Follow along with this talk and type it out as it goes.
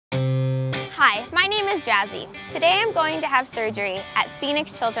Hi, my name is Jazzy. Today I'm going to have surgery at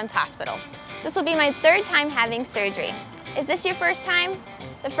Phoenix Children's Hospital. This will be my third time having surgery. Is this your first time?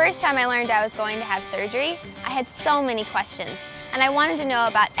 The first time I learned I was going to have surgery, I had so many questions, and I wanted to know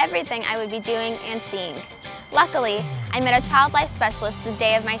about everything I would be doing and seeing. Luckily, I met a child life specialist the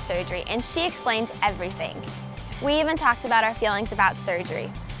day of my surgery, and she explained everything. We even talked about our feelings about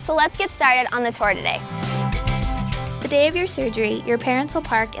surgery. So let's get started on the tour today. The day of your surgery, your parents will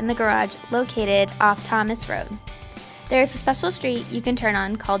park in the garage located off Thomas Road. There is a special street you can turn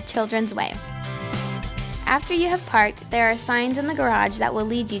on called Children's Way. After you have parked, there are signs in the garage that will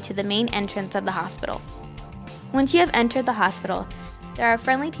lead you to the main entrance of the hospital. Once you have entered the hospital, there are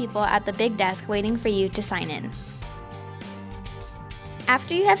friendly people at the big desk waiting for you to sign in.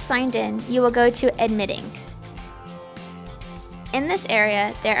 After you have signed in, you will go to admitting. In this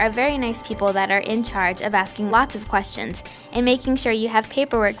area, there are very nice people that are in charge of asking lots of questions and making sure you have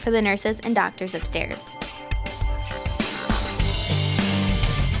paperwork for the nurses and doctors upstairs.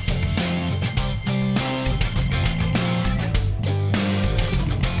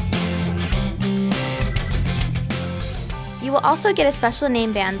 You will also get a special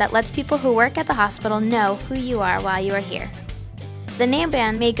name band that lets people who work at the hospital know who you are while you are here. The name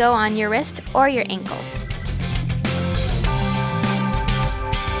band may go on your wrist or your ankle.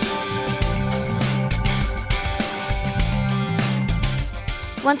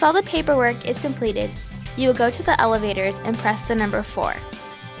 Once all the paperwork is completed, you will go to the elevators and press the number 4.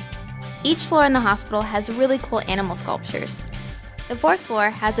 Each floor in the hospital has really cool animal sculptures. The 4th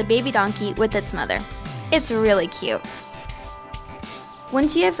floor has a baby donkey with its mother. It's really cute.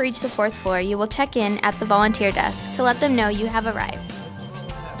 Once you have reached the 4th floor, you will check in at the volunteer desk to let them know you have arrived.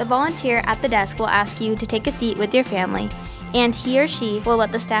 The volunteer at the desk will ask you to take a seat with your family, and he or she will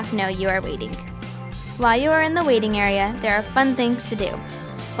let the staff know you are waiting. While you are in the waiting area, there are fun things to do,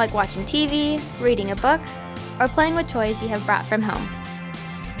 like watching TV, reading a book, or playing with toys you have brought from home.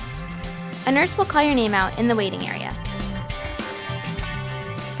 A nurse will call your name out in the waiting area.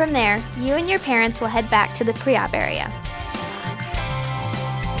 From there, you and your parents will head back to the pre-op area.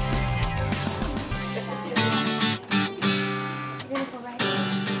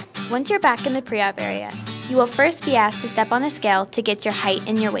 Once you're back in the pre-op area, you will first be asked to step on a scale to get your height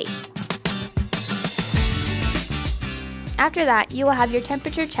and your weight. After that, you will have your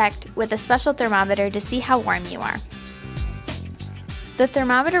temperature checked with a special thermometer to see how warm you are. The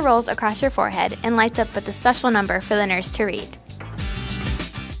thermometer rolls across your forehead and lights up with a special number for the nurse to read.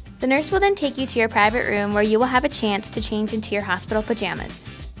 The nurse will then take you to your private room where you will have a chance to change into your hospital pajamas.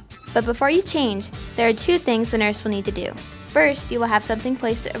 But before you change, there are 2 things the nurse will need to do. First, you will have something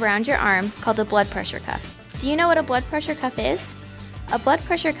placed around your arm called a blood pressure cuff. Do you know what a blood pressure cuff is? A blood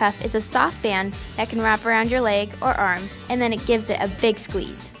pressure cuff is a soft band that can wrap around your leg or arm, and then it gives it a big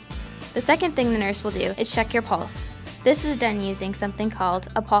squeeze. The second thing the nurse will do is check your pulse. This is done using something called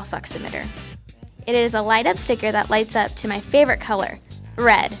a pulse oximeter. It is a light-up sticker that lights up to my favorite color,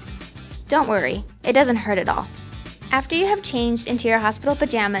 red. Don't worry, it doesn't hurt at all. After you have changed into your hospital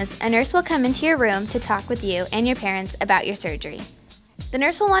pajamas, a nurse will come into your room to talk with you and your parents about your surgery. The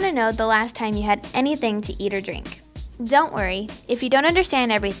nurse will want to know the last time you had anything to eat or drink. Don't worry, if you don't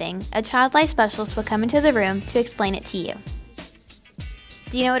understand everything, a child life specialist will come into the room to explain it to you.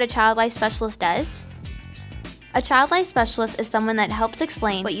 Do you know what a child life specialist does? A child life specialist is someone that helps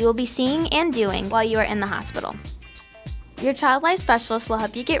explain what you will be seeing and doing while you are in the hospital. Your child life specialist will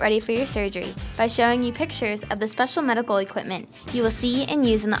help you get ready for your surgery by showing you pictures of the special medical equipment you will see and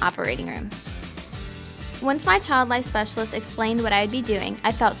use in the operating room. Once my child life specialist explained what I would be doing,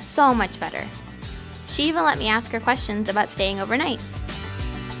 I felt so much better. She even let me ask her questions about staying overnight.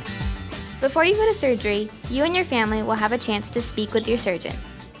 Before you go to surgery, you and your family will have a chance to speak with your surgeon.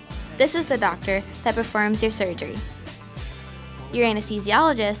 This is the doctor that performs your surgery. Your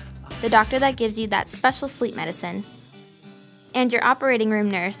anesthesiologist, the doctor that gives you that special sleep medicine, and your operating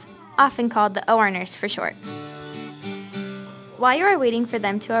room nurse, often called the OR nurse for short. While you are waiting for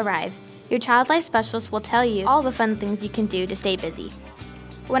them to arrive, your child life specialist will tell you all the fun things you can do to stay busy.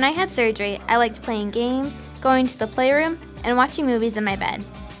 When I had surgery, I liked playing games, going to the playroom, and watching movies in my bed.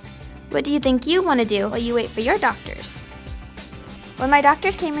 What do you think you want to do while you wait for your doctors? When my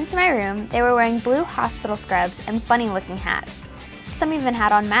doctors came into my room, they were wearing blue hospital scrubs and funny-looking hats. Some even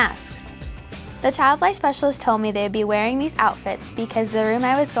had on masks. The child life specialist told me they would be wearing these outfits because the room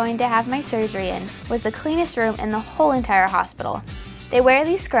I was going to have my surgery in was the cleanest room in the whole entire hospital. They wear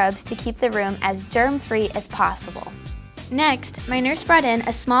these scrubs to keep the room as germ-free as possible. Next, my nurse brought in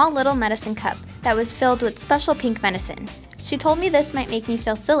a small little medicine cup that was filled with special pink medicine. She told me this might make me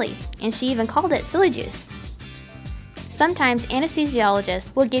feel silly, and she even called it silly juice. Sometimes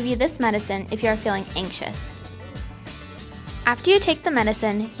anesthesiologists will give you this medicine if you are feeling anxious. After you take the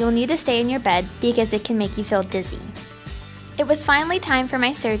medicine, you'll need to stay in your bed because it can make you feel dizzy. It was finally time for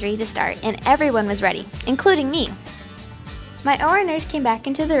my surgery to start and everyone was ready, including me. My OR nurse came back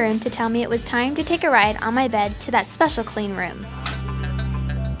into the room to tell me it was time to take a ride on my bed to that special clean room.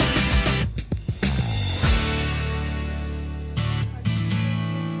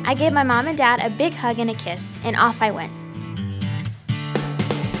 I gave my mom and dad a big hug and a kiss, and off I went.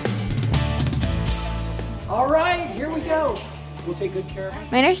 All right, here we go. We'll take good care of it.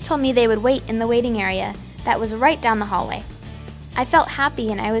 My nurse told me they would wait in the waiting area that was right down the hallway. I felt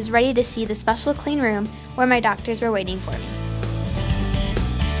happy and I was ready to see the special clean room where my doctors were waiting for me.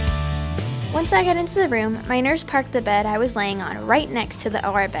 Once I got into the room, my nurse parked the bed I was laying on right next to the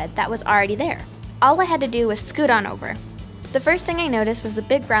OR bed that was already there. All I had to do was scoot on over. The first thing I noticed was the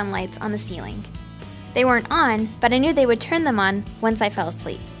big brown lights on the ceiling. They weren't on, but I knew they would turn them on once I fell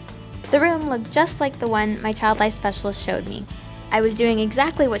asleep. The room looked just like the one my child life specialist showed me. I was doing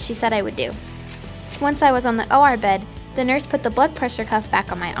exactly what she said I would do. Once I was on the OR bed, the nurse put the blood pressure cuff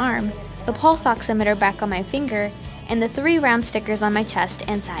back on my arm, the pulse oximeter back on my finger, and the 3 round stickers on my chest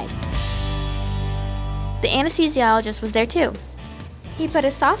and side. The anesthesiologist was there too. He put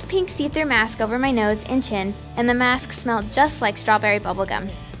a soft pink see-through mask over my nose and chin, and the mask smelled just like strawberry bubblegum.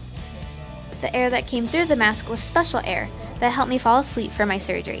 The air that came through the mask was special air that helped me fall asleep for my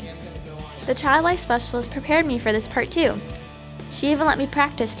surgery. The child life specialist prepared me for this part too. She even let me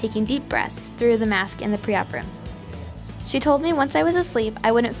practice taking deep breaths through the mask in the pre-op room. She told me once I was asleep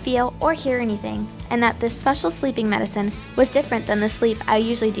I wouldn't feel or hear anything, and that this special sleeping medicine was different than the sleep I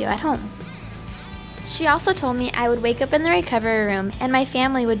usually do at home. She also told me I would wake up in the recovery room and my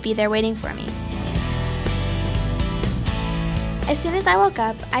family would be there waiting for me. As soon as I woke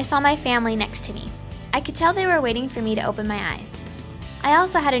up, I saw my family next to me. I could tell they were waiting for me to open my eyes. I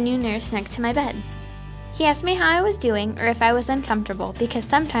also had a new nurse next to my bed. He asked me how I was doing or if I was uncomfortable because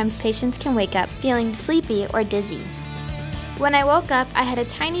sometimes patients can wake up feeling sleepy or dizzy. When I woke up, I had a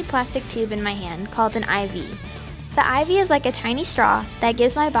tiny plastic tube in my hand called an IV. The IV is like a tiny straw that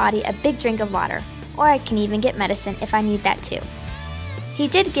gives my body a big drink of water, or I can even get medicine if I need that too. He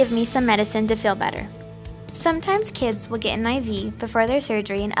did give me some medicine to feel better. Sometimes kids will get an IV before their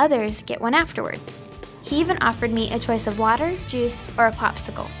surgery and others get one afterwards. He even offered me a choice of water, juice, or a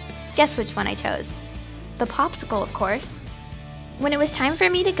popsicle. Guess which one I chose? The popsicle, of course. When it was time for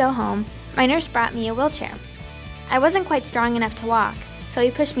me to go home, my nurse brought me a wheelchair. I wasn't quite strong enough to walk, so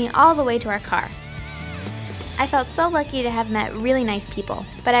he pushed me all the way to our car. I felt so lucky to have met really nice people,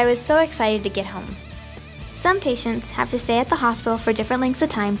 but I was so excited to get home. Some patients have to stay at the hospital for different lengths of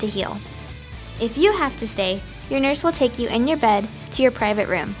time to heal. If you have to stay, your nurse will take you in your bed to your private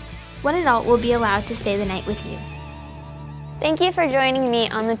room. One adult will be allowed to stay the night with you. Thank you for joining me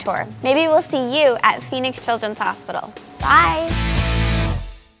on the tour. Maybe we'll see you at Phoenix Children's Hospital. Bye!